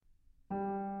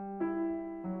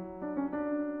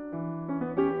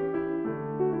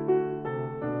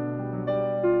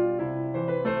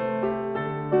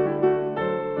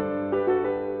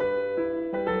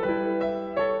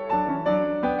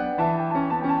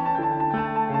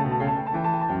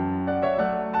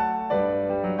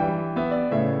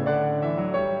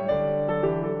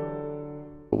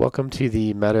welcome to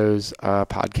the Meadows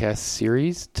podcast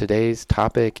series. Today's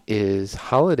topic is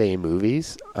holiday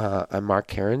movies. I'm Mark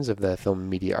Cairns of the Film and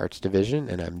Media Arts Division,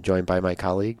 and I'm joined by my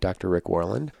colleague, Dr. Rick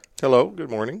Warland. Hello, good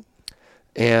morning.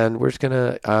 And we're just going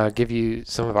to give you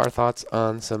some of our thoughts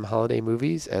on some holiday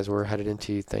movies as we're headed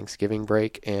into Thanksgiving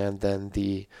break and then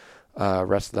the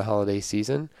rest of the holiday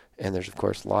season. And there's, of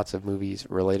course, lots of movies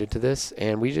related to this.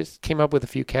 And we just came up with a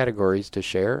few categories to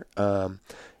share.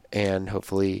 And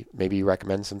hopefully maybe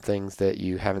recommend some things that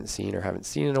you haven't seen or haven't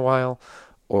seen in a while,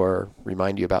 or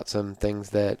remind you about some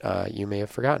things that you may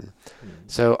have forgotten. Mm-hmm.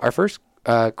 So our first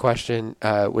question,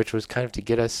 which was kind of to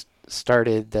get us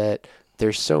started, that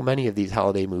there's so many of these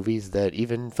holiday movies that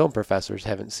even film professors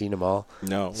haven't seen them all.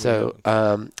 No. So,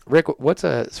 Rick, what's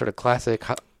a sort of classic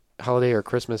holiday or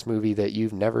Christmas movie that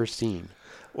you've never seen?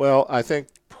 Well, I think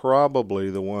probably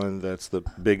the one that's the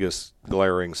biggest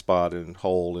glaring spot and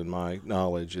hole in my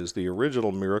knowledge is the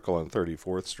original Miracle on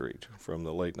 34th Street from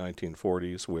the late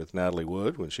 1940s with Natalie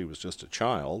Wood when she was just a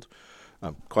child.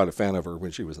 I'm quite a fan of her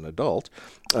when she was an adult,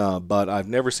 but I've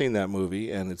never seen that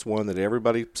movie, and it's one that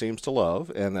everybody seems to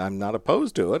love, and I'm not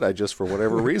opposed to it. I just, for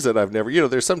whatever reason, I've never,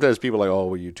 there's sometimes people like, oh,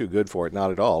 well, you're too good for it.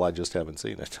 Not at all. I just haven't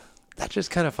seen it. That's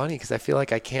just kind of funny because I feel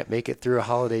like I can't make it through a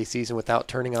holiday season without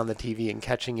turning on the TV and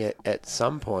catching it at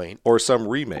some point. Or some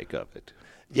remake of it.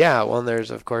 Yeah, well, and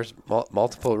there's, of course,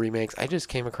 multiple remakes. I just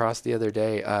came across the other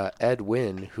day Ed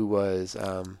Wynn, who was,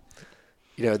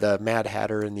 the Mad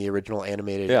Hatter in the original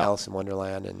animated Alice in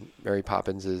Wonderland, and Mary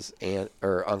Poppins' aunt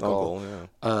or uncle.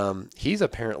 He's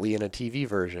apparently in a TV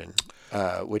version.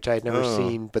 Which I had never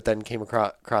seen, but then came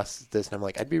across this, and I'm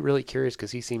like, I'd be really curious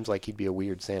because he seems like he'd be a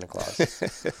weird Santa Claus.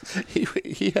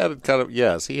 he had kind of,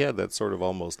 he had that sort of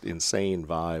almost insane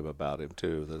vibe about him,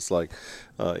 too. That's like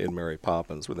in Mary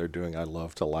Poppins when they're doing I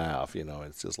Love to Laugh,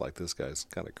 it's just like this guy's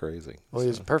kind of crazy. Well, he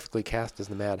was perfectly cast as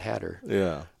the Mad Hatter.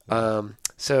 Yeah.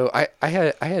 So I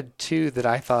had two that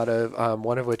I thought of,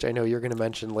 one of which I know you're going to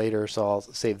mention later, so I'll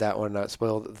save that one and not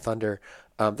spoil the thunder.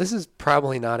 This is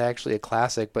probably not actually a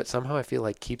classic, but somehow I feel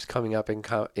like keeps coming up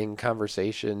in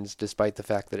conversations, despite the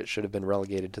fact that it should have been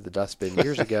relegated to the dustbin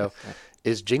years ago,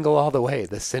 is Jingle All the Way,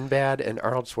 the Sinbad and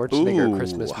Arnold Schwarzenegger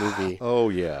Christmas movie. Oh,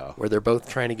 yeah. Where they're both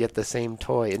trying to get the same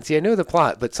toy. And see, I know the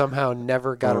plot, but somehow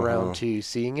never got around to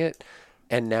seeing it.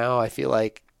 And now I feel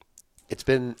like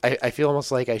I feel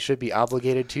almost like I should be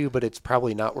obligated to, but it's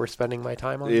probably not worth spending my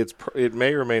time on. It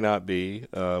may or may not be.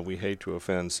 We hate to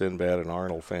offend Sinbad and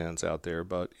Arnold fans out there,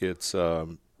 but it's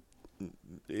one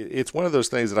of those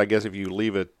things that I guess if you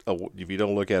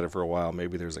don't look at it for a while,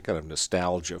 maybe there's a kind of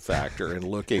nostalgia factor in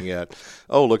looking at,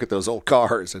 look at those old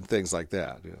cars and things like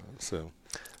that. So.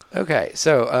 Okay,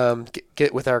 so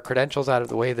get with our credentials out of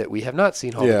the way that we have not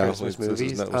seen Christmas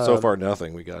movies. So far,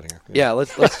 nothing we got here. Yeah,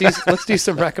 let's do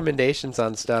some recommendations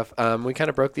on stuff. We kind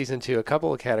of broke these into a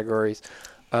couple of categories,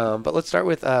 but let's start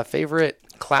with favorite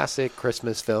classic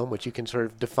Christmas film, which you can sort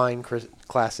of define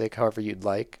classic however you'd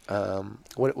like.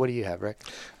 What do you have, Rick?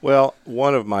 Well,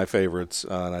 one of my favorites,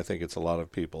 and I think it's a lot of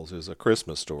people's, is A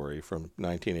Christmas Story from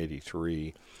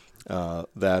 1983.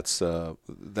 That's so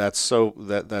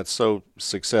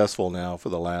successful now for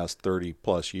the last 30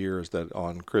 plus years that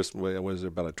on Christmas it was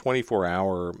about a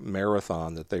 24-hour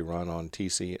marathon that they run on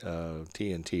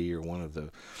TNT or one of the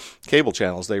cable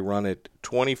channels. They run it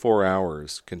 24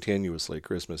 hours continuously,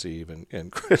 Christmas Eve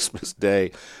and Christmas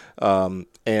Day,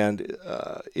 and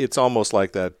it's almost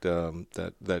like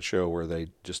that show where they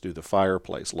just do the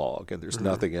fireplace log and there's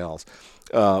nothing else.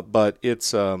 But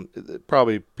it's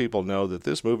probably people know that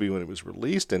this movie, when it was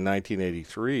released in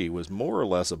 1983, was more or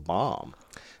less a bomb.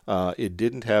 It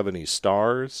didn't have any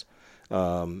stars.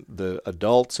 The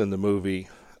adults in the movie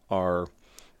are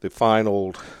the fine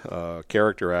old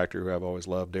character actor who I've always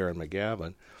loved, Darren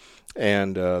McGavin,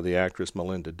 and the actress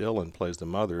Melinda Dillon plays the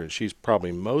mother, and she's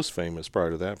probably most famous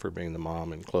prior to that for being the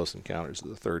mom in Close Encounters of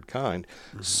the Third Kind.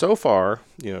 Mm-hmm. So far,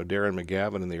 Darren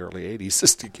McGavin in the early 80s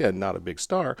is, again, not a big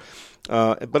star,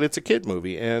 but it's a kid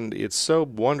movie, and it's so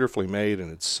wonderfully made,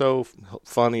 and it's so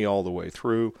funny all the way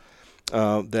through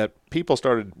that people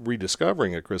started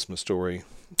rediscovering A Christmas Story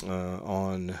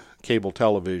on cable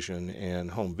television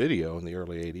and home video in the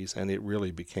early 80s, and it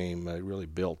really really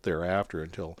built thereafter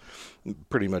until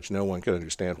pretty much no one could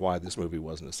understand why this movie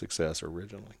wasn't a success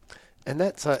originally. And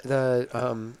that's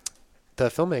the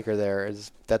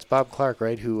filmmaker that's Bob Clark,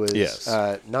 right? Who was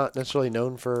not necessarily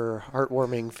known for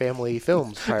heartwarming family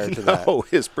films prior to that. No,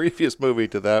 his previous movie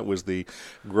to that was the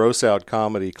gross-out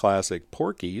comedy classic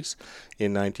Porky's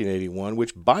in 1981,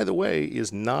 which, by the way,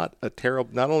 is not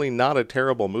only not a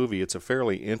terrible movie, it's a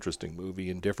fairly interesting movie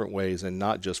in different ways, and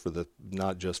not just for the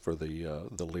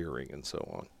leering and so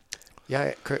on.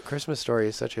 Yeah, Christmas Story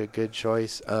is such a good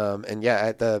choice. And yeah,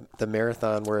 at the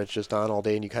marathon where it's just on all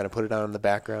day and you kind of put it on in the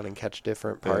background and catch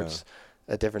different parts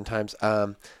at different times.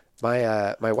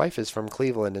 My wife is from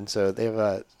Cleveland, and so they have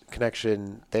a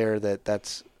connection there.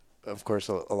 That's of course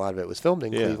a lot of it was filmed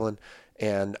in Cleveland.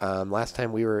 And last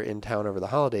time we were in town over the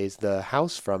holidays, the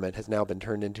house from it has now been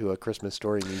turned into a Christmas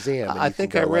Story museum. And I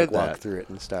think I read that. Walk through it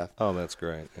and stuff. Oh, that's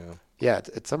great. Yeah. Yeah,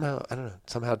 it somehow, I don't know,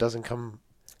 somehow doesn't come.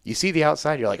 You see the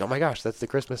outside, you're like, oh my gosh, that's the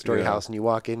Christmas Story house. And you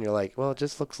walk in, you're like, well, it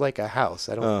just looks like a house.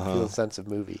 I don't feel a sense of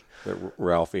movie. That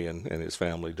Ralphie and his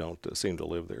family don't seem to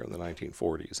live there in the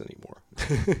 1940s anymore.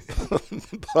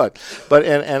 but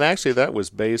actually that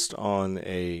was based on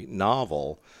a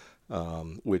novel,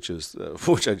 which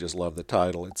I just love the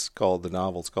title. The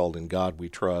novel's called In God We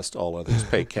Trust, All Others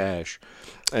Pay Cash.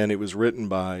 And it was written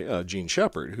by Gene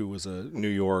Shepard, who was a New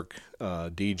York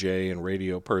DJ and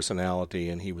radio personality,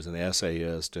 and he was an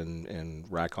essayist and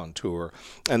raconteur.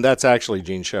 And that's actually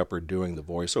Gene Shepard doing the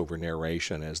voiceover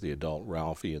narration as the adult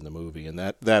Ralphie in the movie, and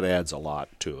that adds a lot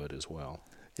to it as well.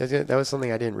 Yeah, that was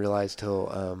something I didn't realize till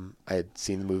I had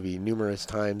seen the movie numerous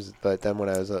times, but then when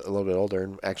I was a little bit older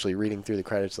and actually reading through the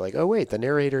credits, like, oh wait, the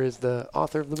narrator is the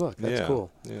author of the book. That's cool.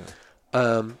 Yeah.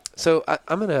 So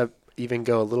I'm going to even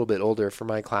go a little bit older for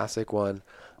my classic one.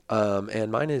 And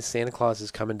mine is Santa Claus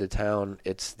is Coming to Town.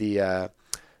 It's the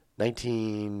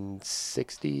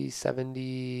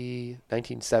 1970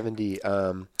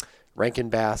 Rankin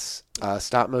Bass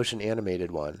stop motion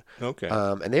animated one. Okay.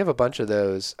 And they have a bunch of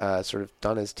those sort of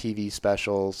done as TV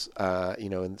specials,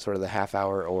 in sort of the half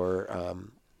hour or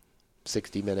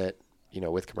 60 minute,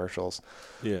 with commercials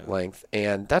length.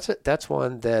 And that's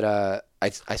one that I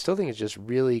still think is just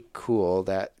really cool,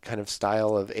 that kind of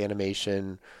style of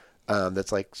animation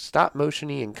that's like stop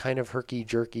motiony and kind of herky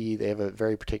jerky. They have a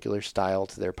very particular style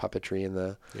to their puppetry in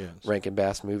the Rankin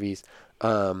Bass movies.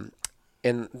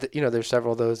 And there's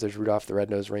several of those. There's Rudolph the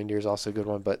Red-Nosed Reindeer is also a good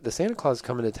one. But the Santa Claus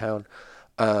Coming to Town,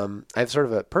 I have sort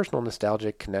of a personal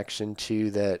nostalgic connection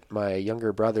to that. My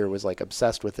younger brother was like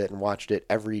obsessed with it and watched it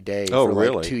every day for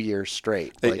like 2 years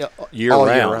straight, like year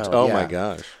round. Oh my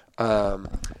gosh!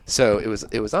 So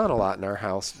it was on a lot in our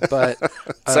house, but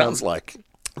sounds like.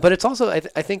 But it's also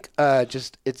I think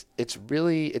just it's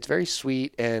very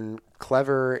sweet and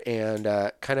clever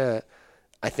and kind of.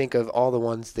 I think of all the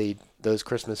ones those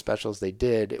Christmas specials they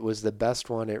did, it was the best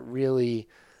one. It really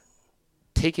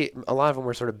a lot of them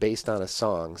were sort of based on a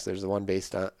song. So there's the one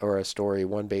based on, or a story,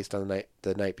 one based on the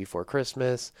night before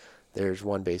Christmas. There's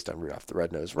one based on Rudolph the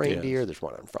Red-Nosed Reindeer. Yes. There's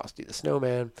one on Frosty the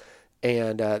Snowman.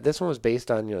 And this one was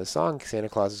based on, the song Santa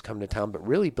Claus is Coming to Town, but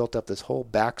really built up this whole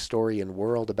backstory and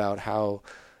world about how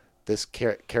this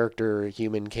character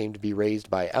human came to be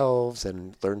raised by elves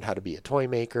and learned how to be a toy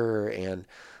maker. And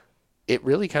it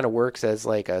really kind of works as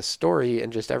like a story,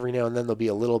 and just every now and then there'll be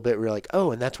a little bit where you're like,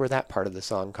 oh, and that's where that part of the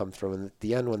song comes from. And at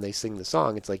the end, when they sing the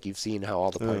song, it's like you've seen how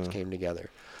all the parts came together.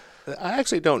 I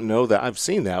actually don't know that. I've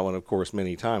seen that one, of course,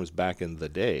 many times back in the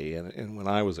day. And when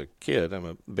I was a kid, I'm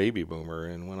a baby boomer,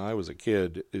 and when I was a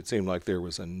kid, it seemed like there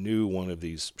was a new one of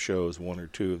these shows, one or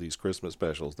two of these Christmas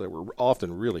specials that were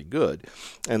often really good.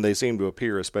 And they seemed to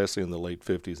appear, especially in the late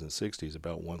 50s and 60s,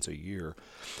 about once a year.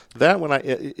 That one,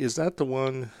 is that the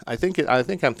one? I think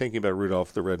I'm thinking about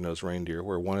Rudolph the Red-Nosed Reindeer,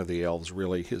 where one of the elves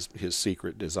really, his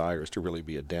secret desire is to really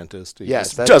be a dentist. He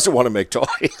doesn't want to make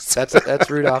toys. That's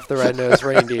Rudolph the Red-Nosed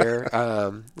Reindeer.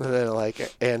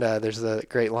 There's a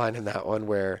great line in that one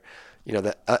where,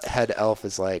 the head elf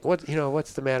is like,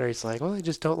 what's the matter? He's like, well, I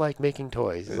just don't like making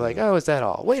toys. He's like, oh, is that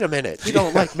all? Wait a minute, you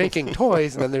don't like making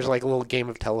toys? And then there's like a little game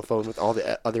of telephone with all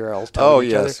the other elves telling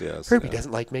each other, Herbie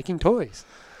doesn't like making toys.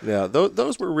 Yeah,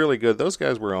 those were really good. Those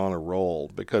guys were on a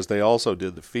roll because they also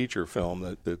did the feature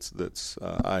film that's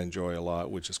I enjoy a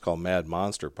lot, which is called Mad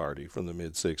Monster Party from the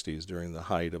mid-'60s during the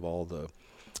height of all the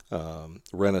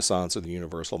renaissance of the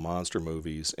Universal monster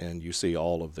movies, and you see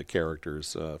all of the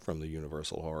characters from the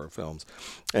Universal horror films,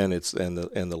 and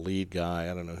the lead guy,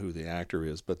 I don't know who the actor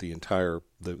is, but the entire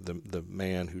the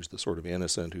man who's the sort of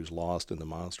innocent who's lost in the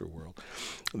monster world,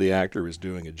 the actor is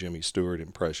doing a Jimmy Stewart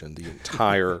impression. The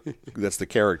entire that's the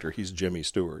character. He's Jimmy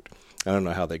Stewart. I don't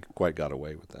know how they quite got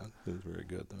away with that. It was very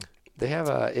good though. They have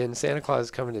in Santa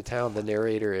Claus Coming to Town, the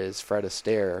narrator is Fred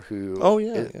Astaire, who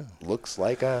looks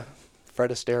like a Fred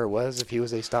Astaire was if he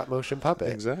was a stop motion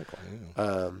puppet. Exactly.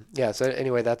 So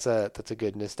anyway, that's a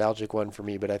good nostalgic one for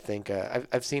me. But I think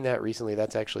I've seen that recently.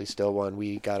 That's actually still one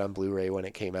we got on Blu-ray when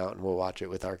it came out, and we'll watch it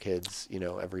with our kids.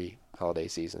 Every holiday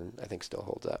season. I think still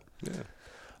holds up. Yeah.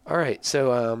 All right.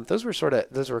 So those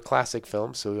were classic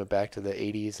films. So we went back to the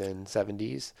 80s and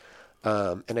 70s.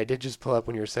 And I did just pull up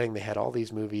when you were saying they had all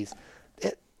these movies.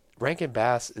 Rankin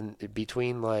Bass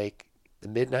between like the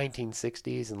mid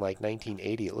 1960s and like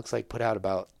 1980, it looks like put out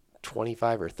about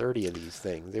 25 or 30 of these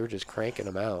things. They were just cranking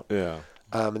them out. Yeah.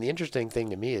 And the interesting thing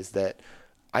to me is that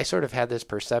I sort of had this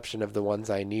perception of the ones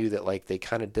I knew that like they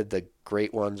kind of did the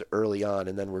great ones early on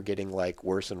and then were getting like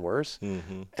worse and worse.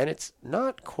 Mm-hmm. And it's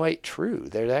not quite true.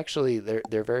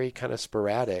 They're very kind of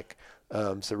sporadic.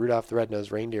 So Rudolph the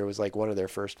Red-Nosed Reindeer was like one of their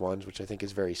first ones, which I think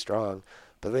is very strong.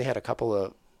 But they had a couple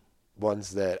of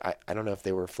ones that I don't know if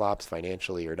they were flops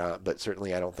financially or not, but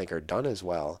certainly I don't think are done as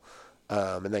well.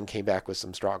 And then came back with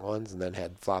some strong ones and then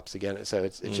had flops again. So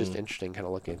it's just interesting kind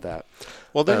of looking at that.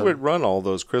 Well, they would run all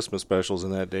those Christmas specials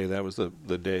in that day. That was the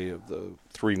day of the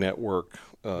 3 network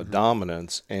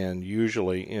dominance, and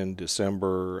usually in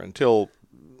December until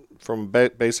from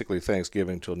basically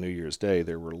Thanksgiving till New Year's Day,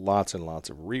 there were lots and lots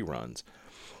of reruns.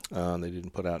 They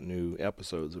didn't put out new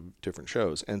episodes of different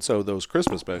shows, and so those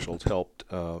Christmas specials helped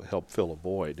fill a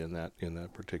void in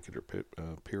that particular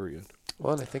period.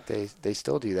 Well, and I think they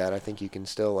still do that. I think you can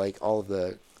still like all of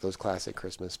those classic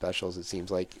Christmas specials. It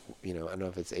seems like, I don't know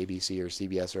if it's ABC or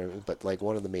CBS but like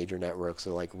one of the major networks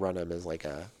will like run them as like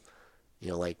a,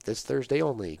 like this Thursday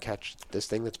only, catch this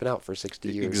thing that's been out for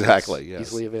 60 years. Exactly. It's yes.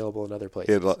 Easily available in other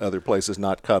places. Other places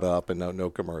not cut up and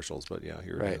no commercials, but yeah,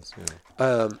 here Right. it is.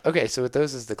 Yeah. Okay, so with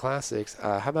those as the classics,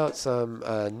 how about some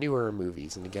newer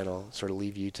movies? And again, I'll sort of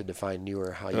leave you to define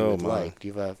newer how you would like. Do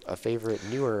you have a favorite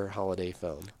newer holiday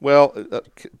film? Well,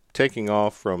 taking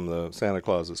off from the Santa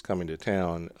Claus is Coming to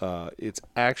Town, it's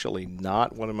actually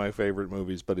not one of my favorite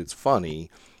movies, but it's funny.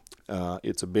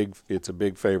 It's a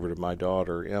big favorite of my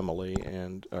daughter Emily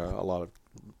and a lot of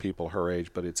people her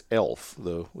age. But it's Elf,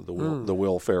 the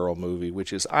Will Ferrell movie,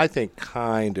 which is, I think,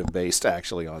 kind of based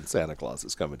actually on Santa Claus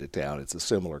is Coming to Town. It's a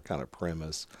similar kind of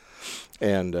premise,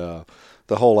 and the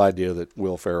whole idea that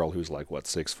Will Ferrell, who's like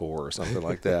 6'4" or something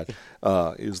like that,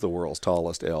 is the world's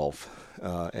tallest elf,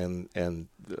 and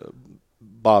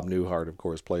Bob Newhart, of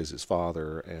course, plays his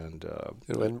father, and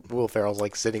when Will Ferrell's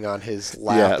like sitting on his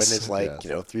lap yes, and is like,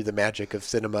 yes. Through the magic of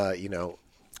cinema,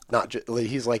 not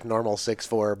he's like normal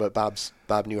 6'4", but Bob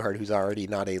Newhart, who's already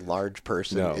not a large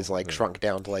person, is like shrunk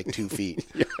down to like 2 feet.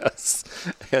 Yes,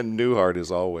 and Newhart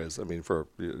is always. I mean,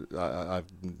 I've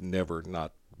never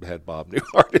not had Bob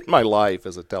Newhart in my life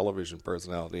as a television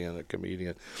personality and a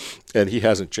comedian, and he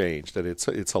hasn't changed. And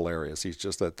it's hilarious. He's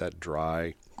just that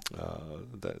dry.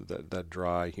 That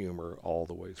dry humor all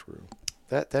the way through.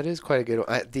 That is quite a good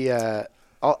one.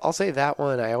 I'll say that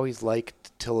one I always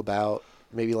liked till about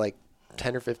maybe like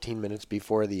 10 or 15 minutes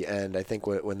before the end. I think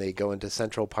when they go into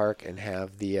Central Park and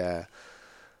have the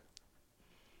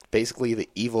basically the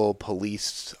evil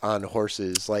police on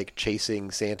horses like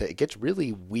chasing Santa, it gets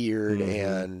really weird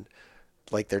and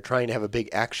like they're trying to have a big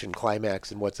action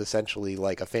climax in what's essentially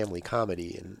like a family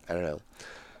comedy, and I don't know.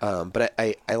 But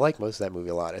I like most of that movie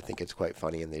a lot. I think it's quite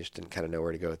funny, and they just didn't kind of know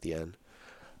where to go at the end.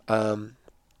 I'll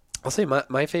say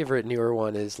my favorite newer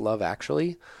one is Love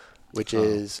Actually, which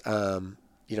is,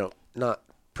 not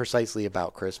precisely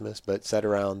about Christmas, but set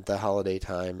around the holiday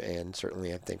time, and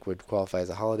certainly I think would qualify as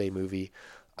a holiday movie.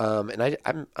 And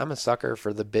I'm a sucker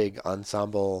for the big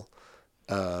ensemble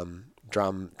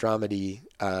dramedy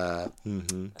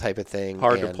type of thing.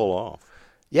 Hard to pull off.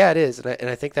 Yeah, it is, and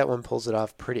I think that one pulls it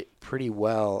off pretty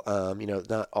well.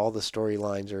 Not all the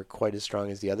storylines are quite as strong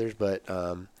as the others, but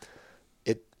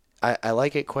I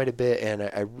like it quite a bit, and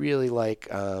I really like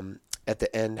at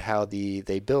the end how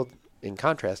they build. In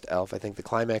contrast to Elf, I think the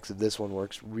climax of this one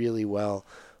works really well,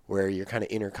 where you're kind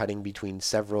of intercutting between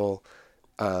several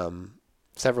of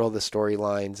the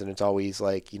storylines, and it's always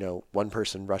like one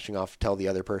person rushing off to tell the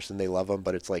other person they love them,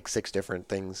 but it's like 6 different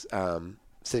things.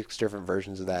 6 different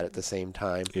versions of that at the same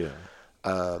time. Yeah.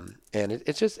 And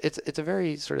it's a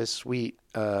very sort of sweet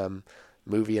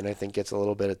movie, and I think gets a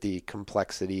little bit at the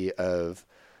complexity of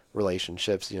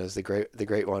relationships. It's the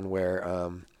great one where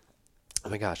oh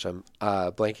my gosh, I'm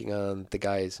blanking on the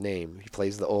guy's name. He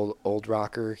plays the old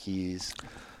rocker. He's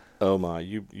oh my,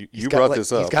 you brought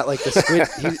this up. He's got like the squid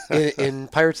in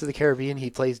Pirates of the Caribbean. He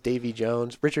plays Davy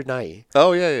Jones, Richard Nye.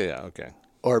 Oh yeah, okay.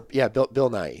 Or yeah, Bill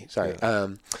Nye. Sorry. Yeah.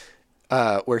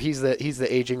 Where he's the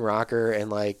aging rocker, and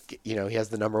like he has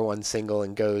the #1 single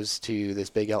and goes to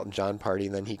this big Elton John party,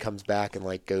 and then he comes back and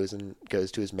like goes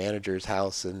to his manager's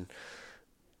house, and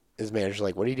his manager's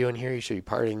like, "What are you doing here? You should be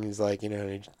partying." He's like,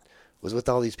 I was with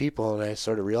all these people, and I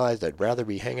sort of realized I'd rather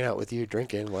be hanging out with you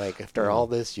drinking. Like after all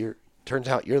this, turns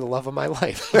out you're the love of my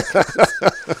life.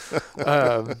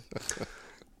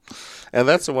 And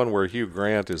that's the one where Hugh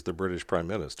Grant is the British Prime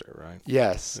Minister, right?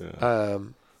 Yes. Yeah.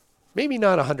 Maybe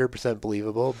not 100%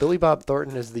 believable. Billy Bob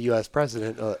Thornton is the U.S.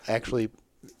 president. Actually,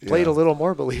 played a Yeah. little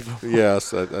more believable.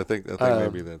 Yes, I think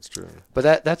maybe Um, that's true.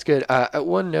 But that's good.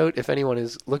 One note, if anyone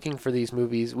is looking for these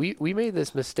movies, we made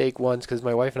this mistake once because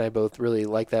my wife and I both really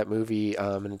like that movie,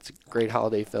 and it's a great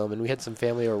holiday film. And we had some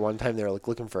family over one time they were like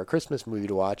looking for a Christmas movie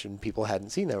to watch, and people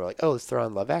hadn't seen that. We're like, oh, let's throw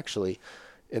on Love Actually,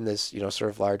 in this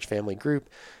sort of large family group.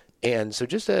 And so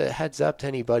just a heads up to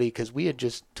anybody, because we had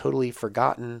just totally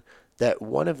forgotten that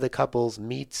one of the couples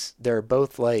meets. They're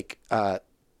both like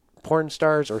porn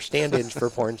stars or stand-ins for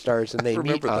porn stars, and they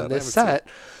meet remember on that. I this haven't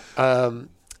set.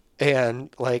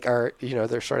 And like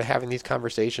they're sort of having these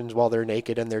conversations while they're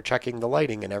naked and they're checking the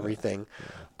lighting and everything.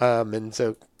 And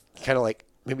so kind of like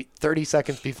maybe 30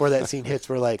 seconds before that scene hits,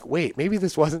 we're like, wait, maybe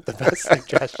this wasn't the best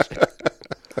suggestion.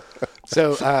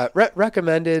 So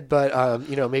recommended, but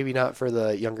maybe not for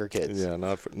the younger kids. Yeah,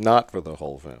 not for the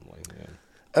whole family. Yeah.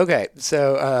 Okay,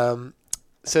 so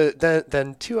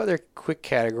then two other quick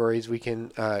categories we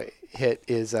can hit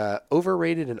is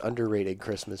overrated and underrated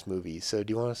Christmas movies. So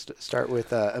do you want to start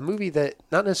with a movie that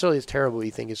not necessarily is terrible,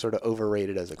 you think is sort of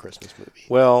overrated as a Christmas movie?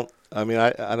 Well, I mean,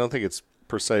 I don't think it's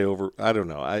per se over. I don't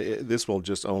know. This will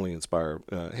just only inspire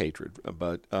hatred.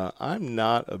 But I'm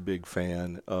not a big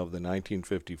fan of the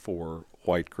 1954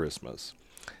 White Christmas.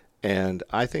 And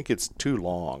I think it's too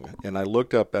long. And I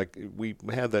looked up, we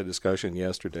had that discussion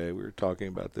yesterday. We were talking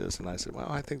about this, and I said, well,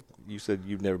 I think you said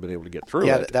you've never been able to get through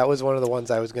Yeah, it. that was one of the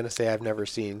ones I was going to say I've never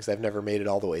seen because I've never made it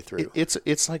all the way through.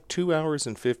 It's like 2 hours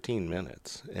and 15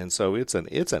 minutes, and so it's an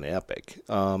epic.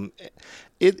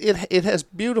 It has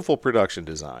beautiful production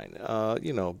design.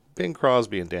 Bing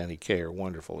Crosby and Danny Kaye are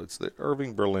wonderful. It's the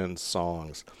Irving Berlin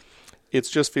songs. It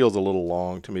just feels a little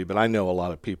long to me, but I know a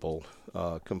lot of people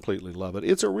completely love it.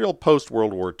 It's a real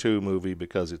post-World War II movie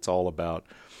because it's all about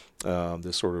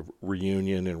this sort of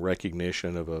reunion and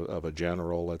recognition of a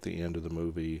general at the end of the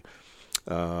movie.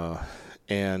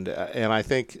 And I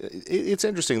think it's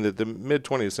interesting that the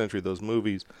mid-20th century, those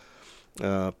movies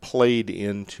played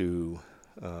into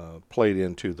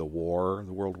the war,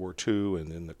 the World War II,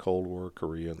 and then the Cold War,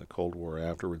 Korea, and the Cold War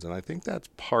afterwards. And I think that's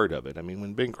part of it. I mean,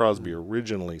 when Bing Crosby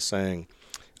originally sang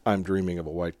I'm Dreaming of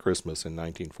a White Christmas in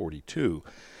 1942,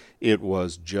 it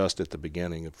was just at the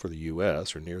beginning for the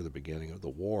U.S., or near the beginning of the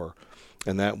war.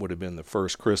 And that would have been the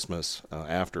first Christmas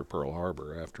after Pearl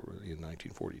Harbor, in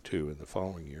 1942, in the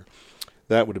following year.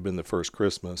 That would have been the first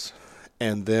Christmas.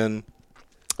 And then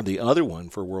the other one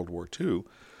for World War II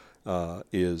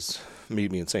is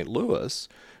Meet Me in St. Louis,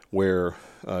 where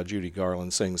Judy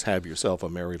Garland sings "Have Yourself a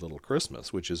Merry Little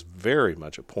Christmas," which is very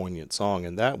much a poignant song,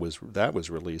 and that was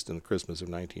released in the Christmas of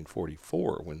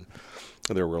 1944, when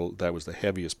that was the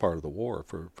heaviest part of the war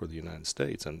for the United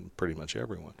States and pretty much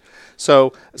everyone.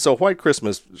 So White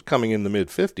Christmas, coming in the mid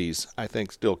 50s, I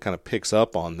think still kind of picks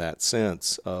up on that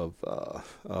sense of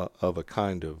a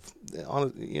kind of,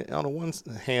 on one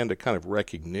hand, a kind of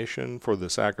recognition for the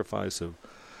sacrifice of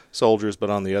soldiers, but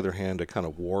on the other hand, a kind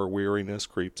of war weariness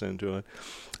creeps into it.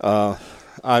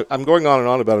 I'm going on and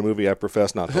on about a movie I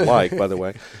profess not to like, by the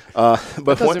way. But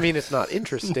that doesn't mean it's not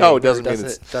interesting. No, it doesn't mean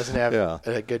it doesn't have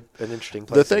an interesting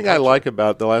place. The thing I like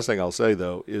about, the last thing I'll say,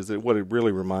 though, is that what it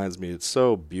really reminds me, it's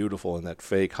so beautiful in that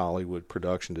fake Hollywood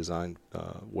production design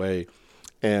way.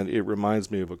 And it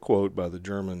reminds me of a quote by the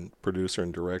German producer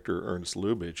and director Ernst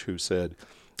Lubitsch, who said,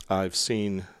 "I've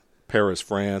seen Paris,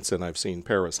 France, and I've seen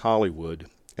Paris, Hollywood,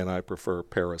 and I prefer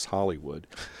Paris, Hollywood."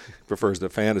 Prefers the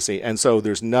fantasy. And so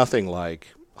there's nothing like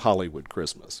Hollywood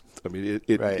Christmas. I mean,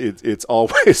 it's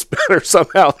always better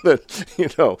somehow than,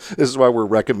 this is why we're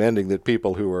recommending that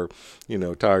people who are,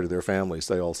 tired of their families,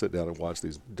 they all sit down and watch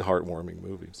these heartwarming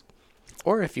movies.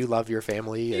 Or if you love your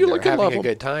family and you're having a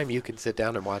good time, you can sit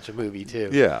down and watch a movie too.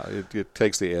 Yeah, it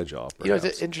takes the edge off.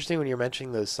 It's interesting when you're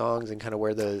mentioning those songs and kind of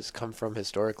where those come from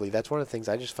historically. That's one of the things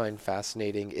I just find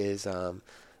fascinating is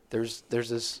there's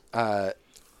this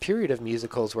period of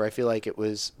musicals where I feel like it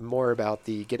was more about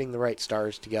the getting the right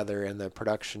stars together and the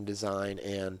production design,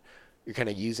 and you're kind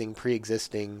of using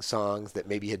pre-existing songs that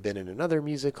maybe had been in another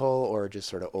musical or just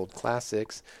sort of old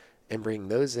classics and bringing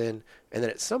those in. And then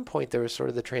at some point there was sort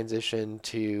of the transition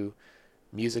to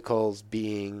musicals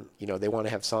being, they want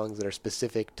to have songs that are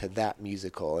specific to that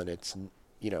musical, and it's,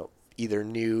 either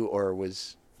new or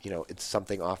was, it's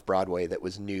something off Broadway that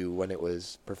was new when it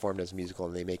was performed as a musical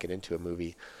and they make it into a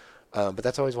movie. But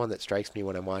that's always one that strikes me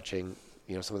when I'm watching,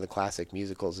 some of the classic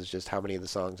musicals, is just how many of the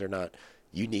songs are not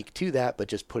unique to that, but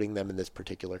just putting them in this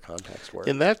particular context work.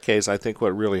 In that case, I think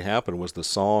what really happened was the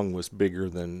song was bigger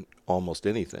than almost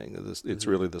anything. It's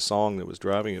really the song that was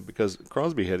driving it, because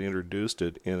Crosby had introduced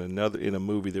it in a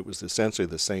movie that was essentially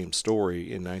the same story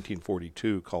in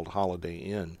 1942 called Holiday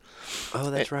Inn. Oh,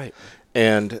 that's right.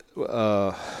 And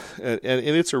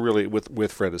it's a really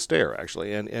with Fred Astaire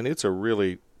actually, and it's a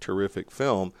really terrific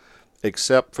film,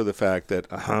 except for the fact that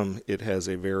it has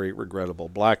a very regrettable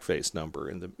blackface number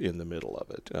in the middle of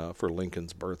it. For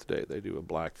Lincoln's birthday, they do a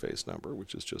blackface number,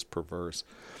 which is just perverse.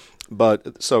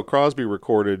 But so Crosby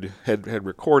had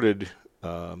recorded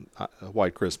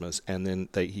White Christmas, and then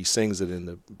he sings it in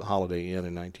the Holiday Inn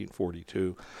in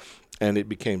 1942. And it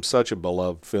became such a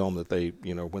beloved film that they,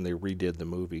 when they redid the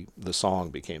movie, the song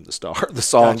became the star. The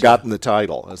song got the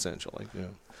title, essentially.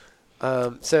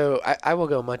 Yeah. So I will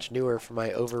go much newer for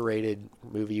my overrated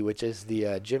movie, which is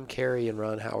the Jim Carrey and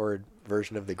Ron Howard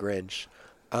version of The Grinch.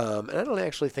 And I don't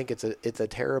actually think it's a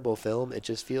terrible film. It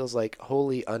just feels like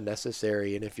wholly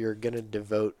unnecessary. And if you're going to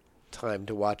devote time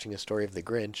to watching a story of The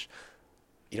Grinch,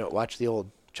 watch the old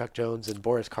Chuck Jones and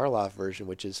Boris Karloff version,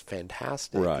 which is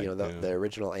fantastic. Right, the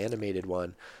original animated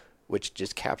one, which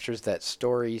just captures that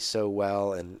story so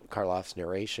well, and Karloff's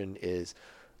narration is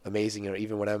amazing.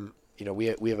 Even when I'm we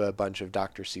have a bunch of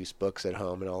Dr. Seuss books at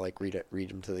home, and I'll read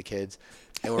them to the kids.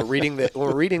 And when we're reading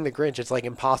The Grinch, it's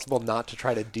impossible not to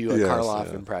try to do a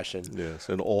Karloff impression. Yes,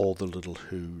 and all the little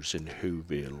who's in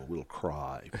Whoville will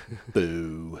cry,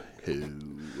 boo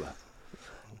hoo.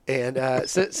 And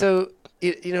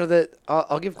that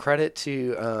I'll give credit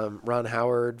to Ron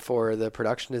Howard for the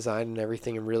production design and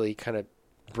everything, and really kind of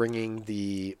bringing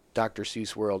the Dr.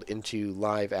 Seuss world into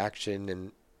live action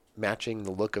and matching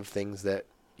the look of things that.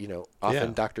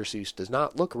 Often Dr. Seuss does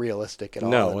not look realistic at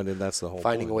all. No, and that's the whole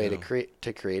finding point, a way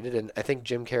to create it. And I think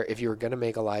Jim Carrey, if you were going to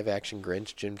make a live action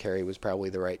Grinch, Jim Carrey was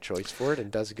probably the right choice for it and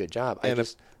does a good job.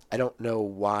 I don't know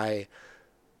why.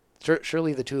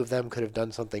 Surely the two of them could have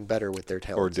done something better with their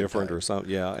talent. Or different or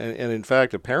something, yeah. And in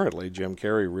fact, apparently, Jim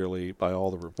Carrey really, by all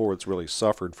the reports, really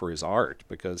suffered for his art,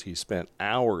 because he spent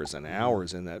hours and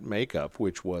hours in that makeup,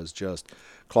 which was just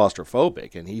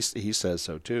claustrophobic. And he says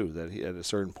so, too, that at a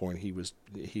certain point he was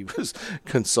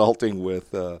consulting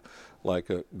with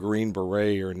like a Green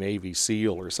Beret or Navy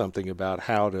SEAL or something about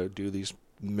how to do these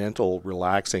mental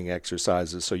relaxing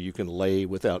exercises so you can lay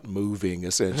without moving,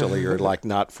 essentially, or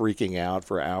not freaking out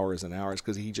for hours and hours,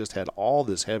 because he just had all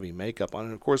this heavy makeup on.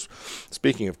 And of course,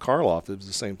 speaking of Karloff, it was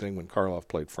the same thing when Karloff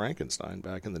played Frankenstein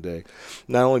back in the day.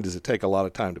 Not only does it take a lot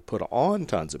of time to put on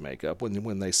tons of makeup,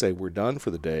 when they say we're done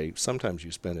for the day, sometimes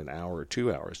you spend an hour or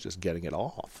 2 hours just getting it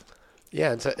off.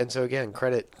 Yeah, and so again,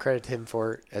 credit him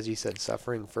for, as you said,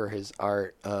 suffering for his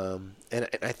art. And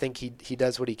I think he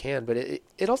does what he can, but it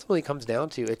ultimately comes down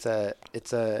to it's a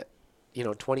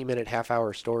 20-minute,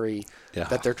 half-hour story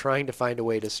that they're trying to find a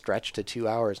way to stretch to 2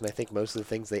 hours, and I think most of the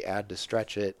things they add to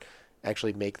stretch it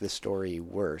actually make the story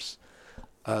worse.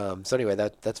 So anyway,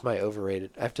 that's my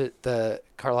overrated. The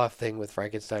Karloff thing with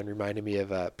Frankenstein reminded me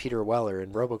of Peter Weller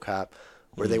in RoboCop,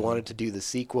 where they wanted to do the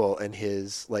sequel, and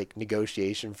his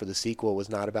negotiation for the sequel was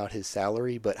not about his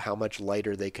salary, but how much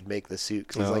lighter they could make the suit.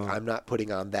 Because he's I'm not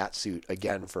putting on that suit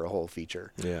again for a whole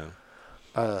feature. Yeah.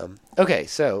 Okay,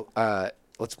 so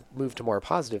let's move to more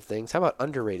positive things. How about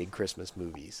underrated Christmas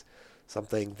movies?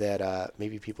 Something that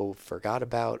maybe people forgot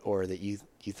about, or that you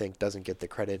think doesn't get the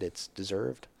credit it's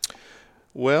deserved?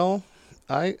 Well,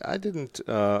 I didn't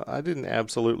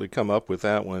absolutely come up with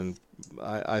that one.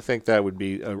 I think that would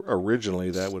be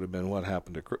originally that would have been What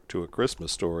Happened to A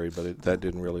Christmas Story, but that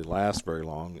didn't really last very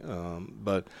long.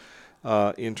 But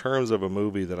in terms of a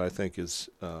movie that I think is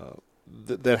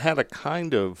that had a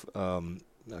kind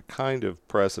of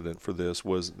precedent for this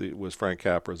was Frank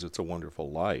Capra's It's a Wonderful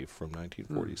Life from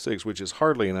 1946, which is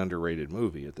hardly an underrated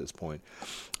movie at this point.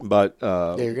 But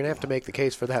you're going to have to make the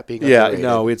case for that being underrated.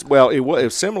 No, it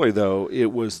was similarly, though,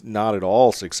 it was not at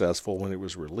all successful when it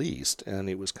was released, and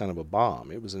it was kind of a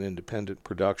bomb. It was an independent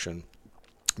production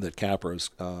that Capra's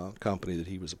company that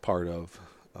he was a part of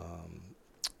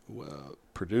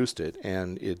produced it,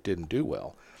 and it didn't do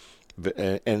well.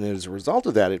 And as a result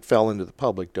of that, it fell into the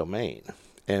public domain.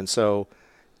 And so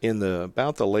in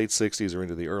about the late 60s or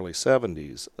into the early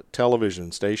 70s,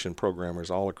 television station programmers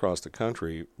all across the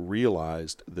country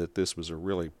realized that this was a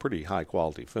really pretty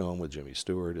high-quality film with Jimmy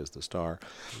Stewart as the star,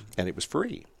 and it was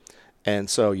free. And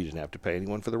so you didn't have to pay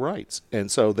anyone for the rights. And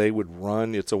so they would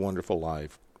run It's a Wonderful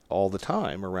Life all the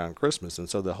time around Christmas. And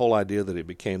so the whole idea that it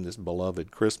became this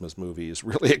beloved Christmas movie is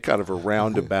really a kind of a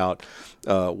roundabout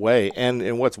way.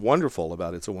 And what's wonderful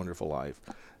about It's a Wonderful Life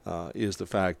is the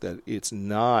fact that it's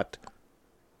not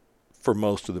for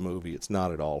most of the movie, it's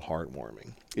not at all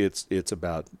heartwarming. It's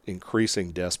about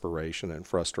increasing desperation and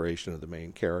frustration of the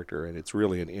main character, and it's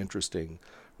really an interesting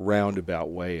roundabout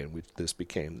way in which this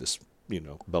became this,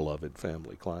 beloved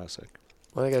family classic.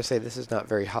 Well, I gotta say, this is not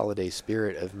very holiday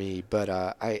spirit of me,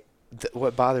 but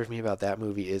what bothers me about that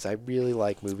movie is I really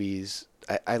like movies.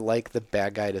 I like the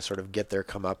bad guy to sort of get their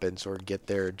comeuppance or get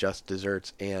their just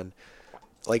desserts, and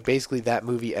like basically that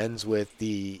movie ends with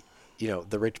the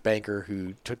rich banker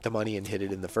who took the money and hid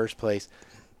it in the first place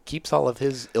keeps all of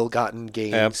his ill-gotten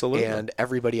gains. Absolutely. And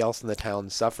everybody else in the town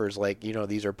suffers. Like,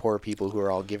 these are poor people who are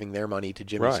all giving their money to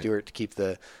Jimmy Stewart to keep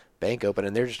the bank open,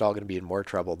 and they're just all going to be in more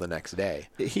trouble the next day.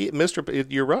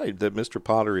 You're right that Mr.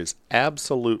 Potter is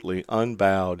absolutely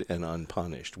unbowed and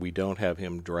unpunished. We don't have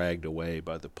him dragged away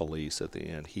by the police at the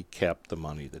end. He kept the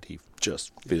money that he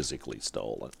just physically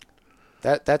stole.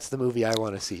 That's the movie I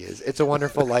want to see. Is It's a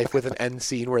Wonderful Life with an end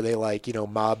scene where they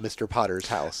mob Mr. Potter's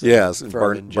house. Yes, and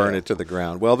burn it to the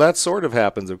ground. Well, that sort of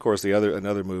happens. Of course,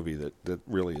 another movie that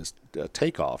really is a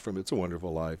takeoff from It's a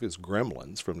Wonderful Life is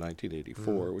Gremlins from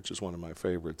 1984, which is one of my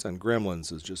favorites. And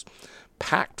Gremlins is just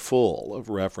packed full of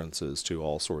references to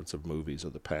all sorts of movies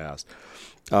of the past,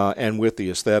 and with the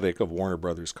aesthetic of Warner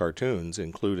Brothers cartoons,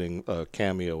 including a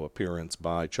cameo appearance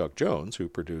by Chuck Jones, who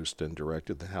produced and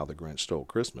directed How the Grinch Stole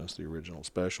Christmas, the original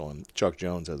special. And Chuck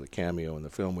Jones has a cameo in the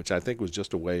film, which I think was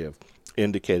just a way of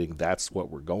indicating that's what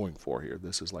we're going for here.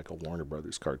 This is like a Warner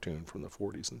Brothers cartoon from the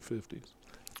 40s and 50s.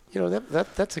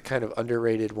 That's a kind of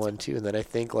underrated one too, and then I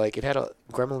think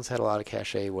Gremlins had a lot of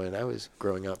cachet when I was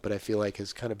growing up, but I feel like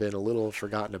has kind of been a little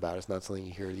forgotten about. It's not something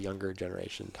you hear the younger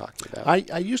generation talking about.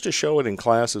 I used to show it in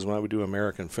classes when I would do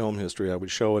American film history. I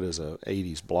would show it as a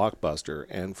 80s blockbuster,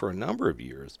 and for a number of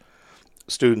years,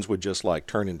 students would just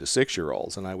turn into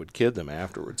 6-year-olds, and I would kid them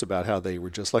afterwards about how they were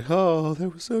just like, oh,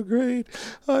 that was so great.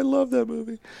 I love that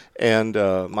movie. And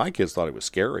my kids thought it was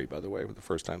scary, by the way, the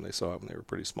first time they saw it when they were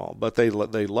pretty small. But they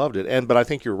loved it. But I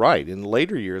think you're right. In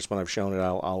later years, when I've shown it,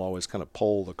 I'll always kind of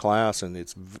poll the class, and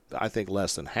I think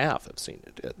less than half have seen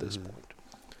it at this point.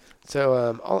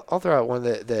 So I'll throw out one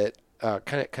that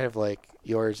kind of like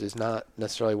yours is not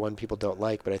necessarily one people don't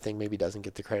like, but I think maybe doesn't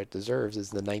get the credit it deserves, is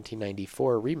the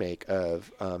 1994 remake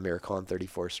of Miracle on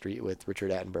 34th Street with Richard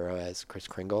Attenborough as Kris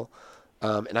Kringle.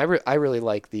 And I really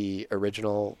like the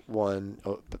original one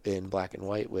in black and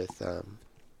white with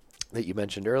that you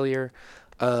mentioned earlier.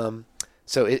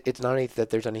 So it's not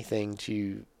that there's anything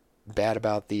too bad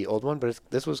about the old one, but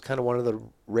this was kind of one of the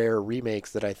rare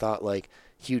remakes that I thought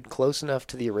hewed close enough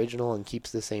to the original and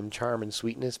keeps the same charm and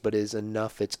sweetness, but is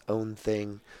enough its own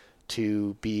thing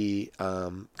to be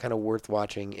kind of worth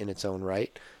watching in its own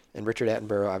right. And Richard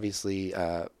Attenborough, obviously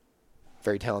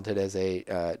very talented as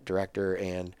a director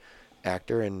and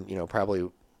actor, and probably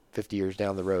 50 years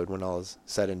down the road when all is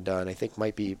said and done, I think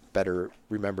might be better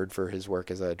remembered for his work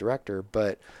as a director.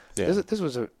 But this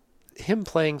was him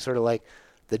playing sort of like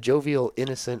the jovial,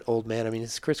 innocent old man. I mean,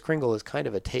 Kris Kringle is kind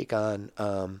of a take on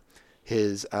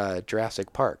his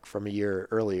Jurassic Park from a year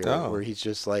earlier, where he's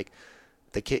just like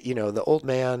the kid, the old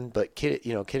man, but kid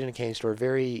in a candy store.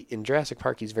 In Jurassic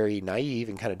Park, he's very naive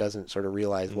and kind of doesn't sort of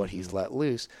realize what he's let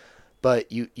loose,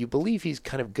 but you believe he's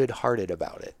kind of good-hearted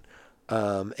about it.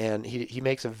 And he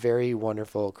makes a very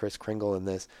wonderful Kris Kringle in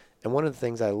this. And one of the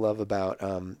things I love about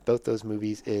both those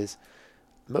movies is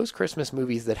most Christmas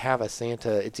movies that have a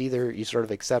Santa, it's either you sort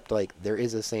of accept there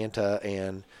is a Santa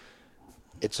and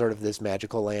it's sort of this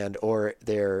magical land, or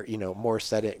they're, more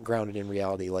grounded in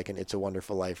reality, like an It's a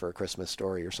Wonderful Life or A Christmas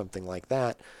Story or something like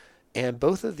that. And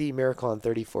both of the Miracle on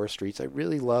 34th Streets, I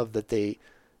really love that they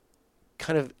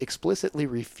kind of explicitly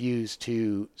refuse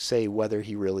to say whether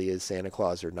he really is Santa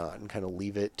Claus or not, and kind of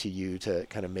leave it to you to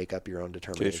kind of make up your own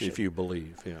determination. If you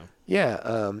believe, yeah.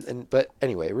 Yeah, but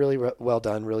anyway, really well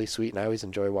done, really sweet, and I always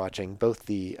enjoy watching both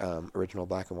the original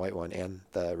black and white one and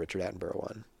the Richard Attenborough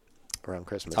one around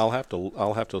Christmas. I'll have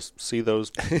to see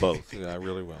those both. Yeah, I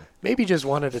really will. Maybe just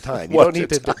one at a time. You don't need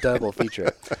to double feature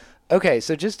it. Okay,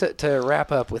 so just to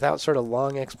wrap up, without sort of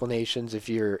long explanations, if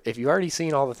you've already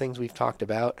seen all the things we've talked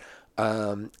about,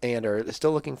 and are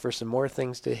still looking for some more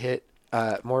things to hit,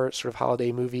 more sort of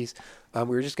holiday movies, we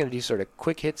were just going to do sort of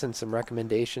quick hits and some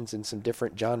recommendations in some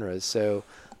different genres. So,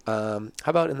 how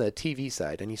about in the TV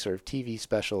side? Any sort of TV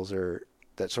specials or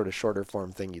that sort of shorter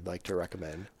form thing you'd like to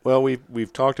recommend. Well,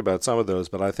 we've talked about some of those,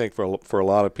 but I think for a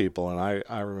lot of people, and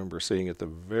I remember seeing it the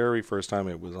very first time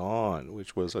it was on,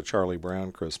 which was A Charlie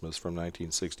Brown Christmas from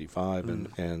 1965,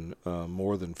 and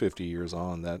more than 50 years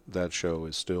on, that show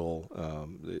is still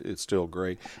it's still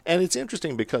great. And it's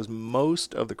interesting because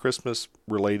most of the Christmas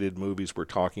related movies we're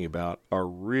talking about are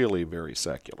really very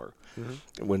secular.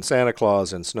 Mm-hmm. When Santa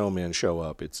Claus and snowmen show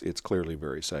up, it's clearly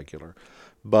very secular.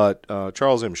 But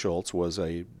Charles M. Schulz was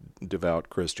a devout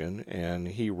Christian, and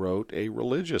he wrote a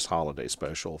religious holiday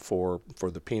special for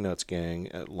the Peanuts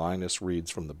gang. Linus reads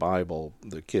from the Bible,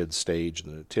 the kids stage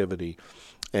the nativity,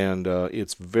 and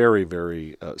it's very,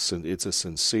 very, it's a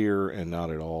sincere and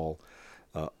not at all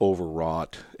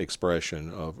overwrought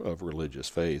expression of religious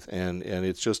faith, and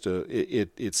it's just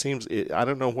it seems I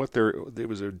don't know what there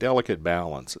was a delicate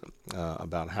balance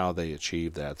about how they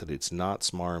achieved that it's not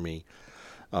smarmy.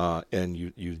 And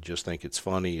you just think it's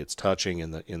funny, it's touching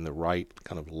in the right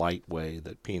kind of light way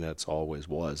that Peanuts always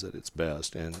was at its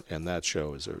best, and that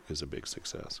show is a big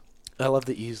success. I love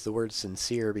that you use the word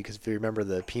sincere, because if you remember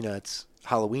the Peanuts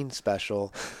Halloween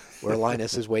special, where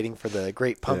Linus is waiting for the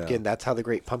Great Pumpkin, that's how the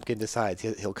Great Pumpkin decides.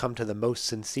 He'll come to the most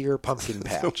sincere pumpkin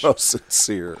patch. The most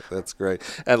sincere. That's great.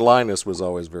 And Linus was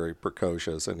always very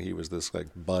precocious, and he was this like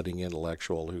budding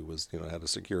intellectual who was had a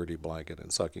security blanket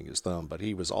and sucking his thumb, but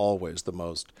he was always the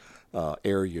most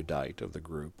erudite of the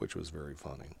group, which was very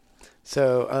funny.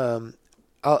 So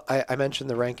I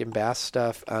mentioned the Rankin Bass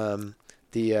stuff.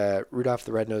 The Rudolph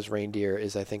the Red-Nosed Reindeer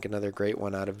is, I think, another great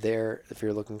one out of there if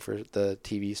you're looking for the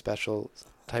TV special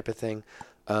type of thing.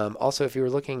 Also, if you were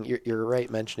looking, you're right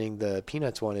mentioning the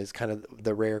Peanuts one is kind of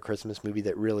the rare Christmas movie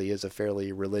that really is a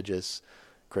fairly religious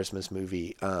Christmas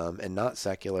movie and not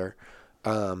secular.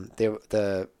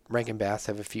 The Rankin Bass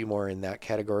have a few more in that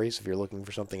category, so if you're looking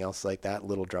for something else like that,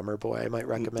 Little Drummer Boy I might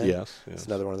recommend. Yes. It's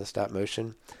another one of the stop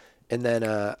motion. And then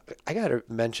I got to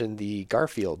mention the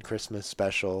Garfield Christmas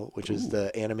special, which is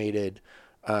the animated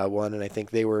one, and I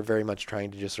think they were very much trying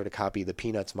to just sort of copy the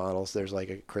Peanuts models. There's like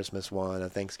a Christmas one, a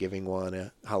Thanksgiving one,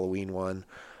 a Halloween one.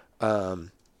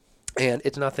 And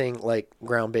it's nothing like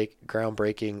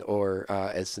groundbreaking or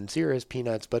as sincere as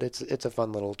Peanuts, but it's a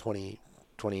fun little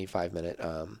 25 minute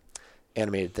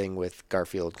animated thing with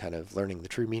Garfield kind of learning the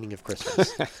true meaning of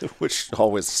Christmas. Which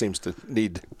always seems to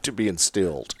need to be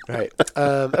instilled. Right.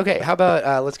 Okay, how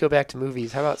about let's go back to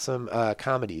movies. How about some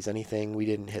comedies? Anything we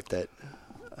didn't hit that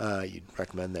you'd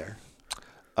recommend there?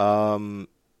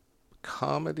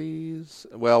 Comedies?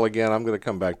 Well, again, I'm going to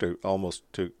come back to almost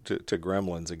to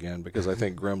Gremlins again, because I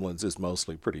think Gremlins is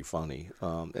mostly pretty funny.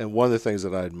 And one of the things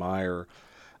that I admire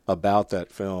about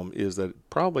that film is that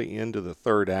probably into the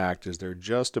third act, as they're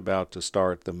just about to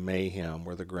start the mayhem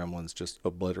where the gremlins just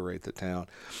obliterate the town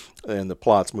and the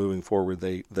plot's moving forward,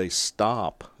 they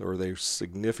stop, or they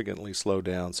significantly slow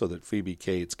down so that Phoebe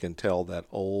Cates can tell that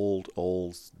old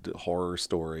horror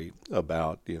story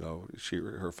about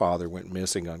her father went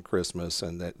missing on Christmas,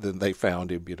 and then they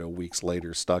found him weeks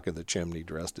later stuck in the chimney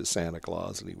dressed as Santa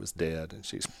Claus, and he was dead, and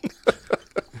she's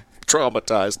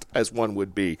traumatized as one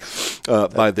would be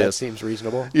by this. That seems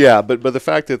reasonable. Yeah, but the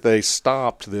fact that they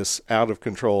stopped this out of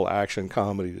control action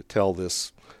comedy to tell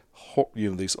this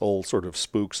this old sort of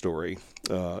spook story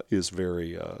is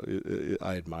very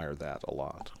I admire that a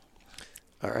lot.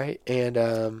 All right, and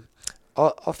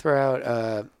I'll throw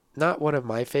out not one of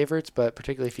my favorites, but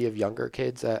particularly if you have younger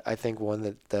kids, I think one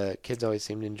that the kids always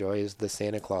seem to enjoy is the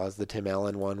Santa Claus, the Tim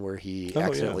Allen one, where he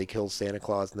accidentally kills Santa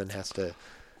Claus and then has to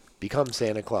become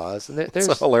Santa Claus. And there's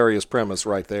a hilarious premise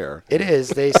right there. It is.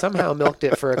 They somehow milked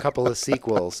it for a couple of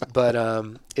sequels, but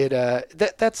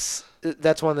that's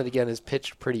one that again is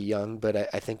pitched pretty young, but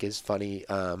I think is funny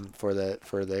for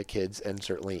the kids and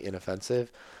certainly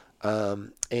inoffensive.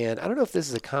 And I don't know if this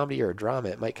is a comedy or a drama.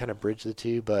 It might kind of bridge the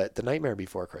two, but The Nightmare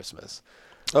Before Christmas.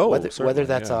 Whether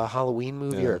that's a Halloween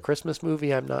movie or a Christmas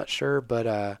movie, I'm not sure,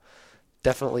 but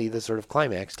definitely the sort of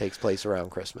climax takes place around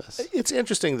Christmas. It's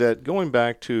interesting that going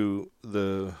back to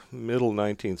the middle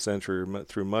 19th century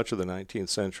through much of the 19th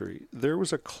century, there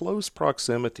was a close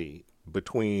proximity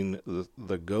between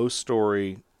the ghost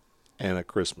story and a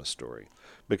Christmas story.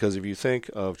 Because if you think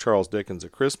of Charles Dickens' A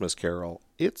Christmas Carol,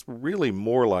 it's really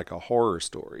more like a horror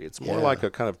story. It's more like a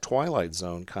kind of Twilight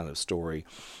Zone kind of story.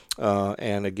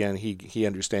 And again, he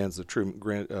understands the true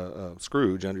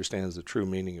Scrooge understands the true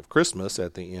meaning of Christmas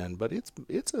at the end, but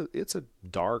it's a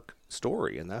dark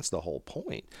story, and that's the whole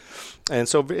point. And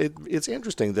so it's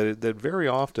interesting that very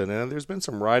often, and there's been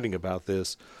some writing about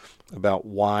this, about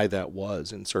why that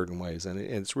was in certain ways, and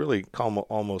it's really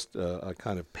almost a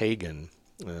kind of pagan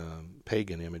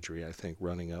pagan imagery, I think,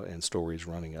 running up and stories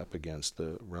running up against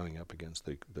the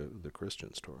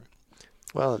Christian story.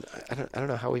 Well, I don't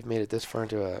know how we've made it this far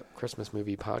into a Christmas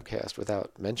movie podcast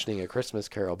without mentioning A Christmas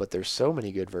Carol, but there's so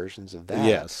many good versions of that.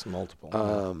 Yes, multiple.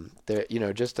 There,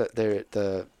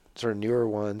 the sort of newer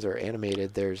ones are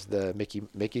animated. There's the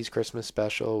Mickey's Christmas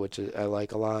Special, which I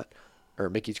like a lot, or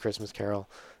Mickey's Christmas Carol.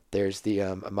 There's the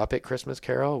A Muppet Christmas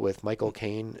Carol with Michael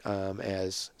Caine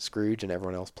as Scrooge and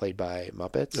everyone else played by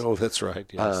Muppets. Oh, that's right.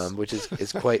 Yes. Which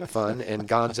is quite fun, and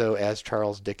Gonzo as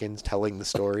Charles Dickens telling the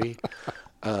story.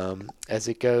 As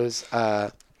it goes,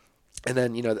 and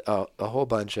then a whole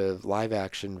bunch of live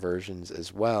action versions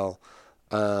as well.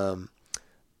 I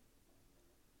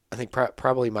think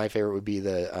probably my favorite would be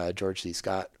the George C.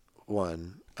 Scott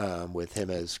one with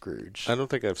him as Scrooge. I don't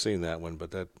think I've seen that one,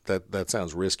 but that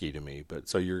sounds risky to me. But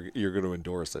so you're going to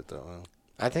endorse it though? Huh?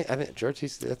 I think George C.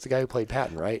 That's the guy who played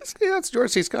Patton, right? Yeah, that's George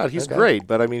C. Scott. He's okay. Great,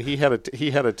 but I mean, he had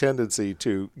a tendency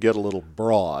to get a little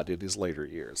broad in his later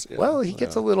years. Well, he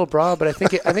gets a little broad, but I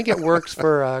think it works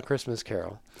for Christmas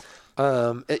Carol.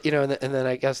 And then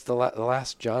I guess the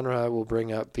last genre we'll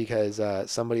bring up, because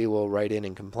somebody will write in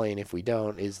and complain if we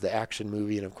don't, is the action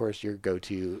movie, and of course your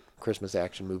go-to Christmas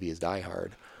action movie is Die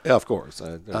Hard. Yeah, of course,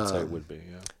 I'd say it would be.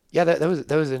 Yeah. Yeah, that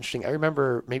was interesting. I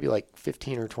remember maybe like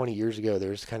 15 or 20 years ago, there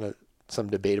was kind of some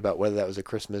debate about whether that was a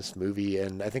Christmas movie,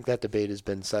 and I think that debate has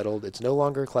been settled. It's no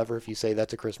longer clever if you say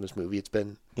that's a Christmas movie. It's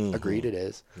been agreed it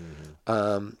is.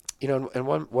 Mm-hmm. And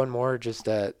one more, just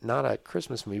not a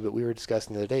Christmas movie, but we were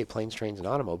discussing the other day, Planes, Trains, and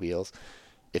Automobiles.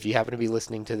 If you happen to be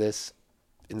listening to this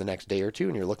in the next day or two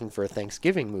and you're looking for a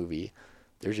Thanksgiving movie,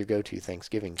 there's your go-to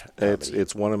Thanksgiving comedy.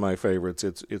 It's one of my favorites.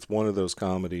 It's one of those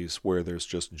comedies where there's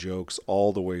just jokes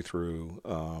all the way through.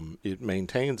 It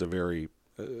maintains a very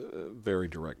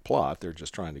direct plot. They're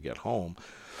just trying to get home.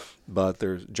 But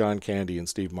there's John Candy and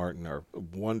Steve Martin are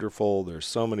wonderful. There's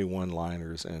so many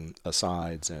one-liners and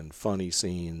asides and funny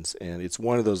scenes, and it's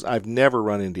one of those. I've never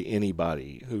run into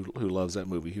anybody who loves that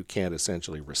movie who can't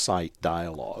essentially recite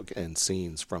dialogue and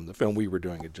scenes from the film. We were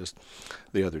doing it just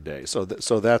the other day, so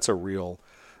that's a real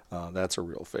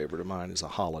favorite of mine, is a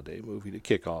holiday movie to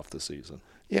kick off the season.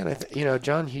 Yeah, and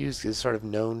John Hughes is sort of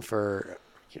known for,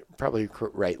 probably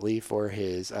rightly, for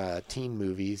his teen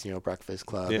movies, Breakfast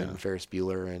Club and Ferris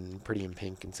Bueller and Pretty in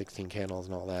Pink and 16 Candles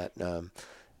and all that.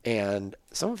 And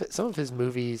some of his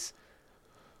movies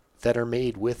that are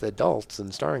made with adults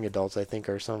and starring adults, I think,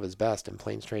 are some of his best. And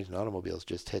Planes, Trains, and Automobiles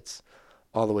just hits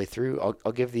all the way through.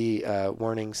 I'll give the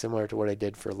warning similar to what I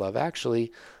did for Love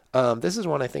Actually. This is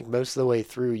one I think most of the way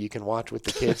through you can watch with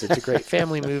the kids. It's a great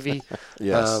family movie.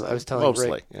 Yes, I was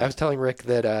telling Rick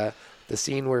that the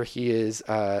scene where he is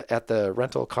at the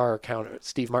rental car counter,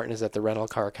 Steve Martin is at the rental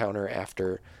car counter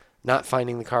after not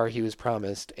finding the car he was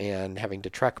promised and having to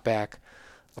trek back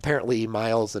apparently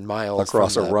miles and miles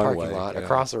across from a the runway, parking lot,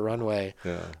 across a runway,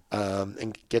 yeah.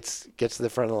 And gets to the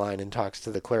front of the line and talks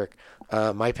to the clerk.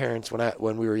 My parents,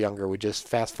 when we were younger, would just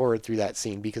fast forward through that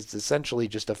scene because it's essentially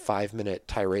just a 5-minute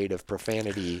tirade of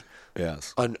profanity,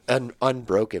 yes,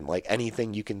 unbroken, like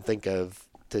anything you can think of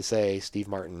to say. Steve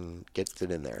Martin gets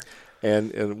it in there.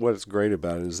 And what's great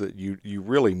about it is that you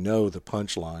really know the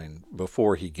punchline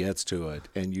before he gets to it,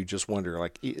 and you just wonder,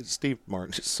 like, Steve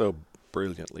Martin is so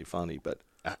brilliantly funny, but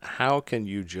how can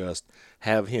you just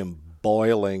have him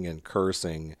boiling and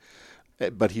cursing,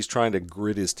 but he's trying to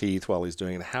grit his teeth while he's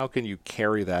doing it? How can you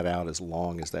carry that out as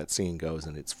long as that scene goes,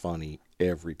 and it's funny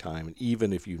every time, and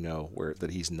even if you know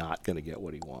that he's not going to get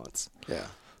what he wants? Yeah,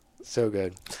 so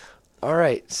good. All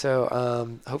right,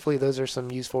 so hopefully those are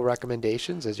some useful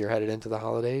recommendations as you're headed into the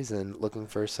holidays and looking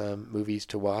for some movies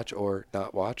to watch or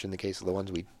not watch, in the case of the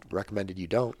ones we recommended you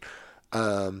don't.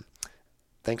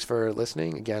 Thanks for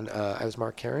listening. Again, I was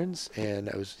Mark Cairns, and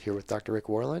I was here with Dr. Rick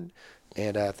Warland,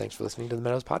 and thanks for listening to the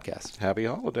Meadows Podcast. Happy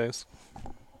holidays.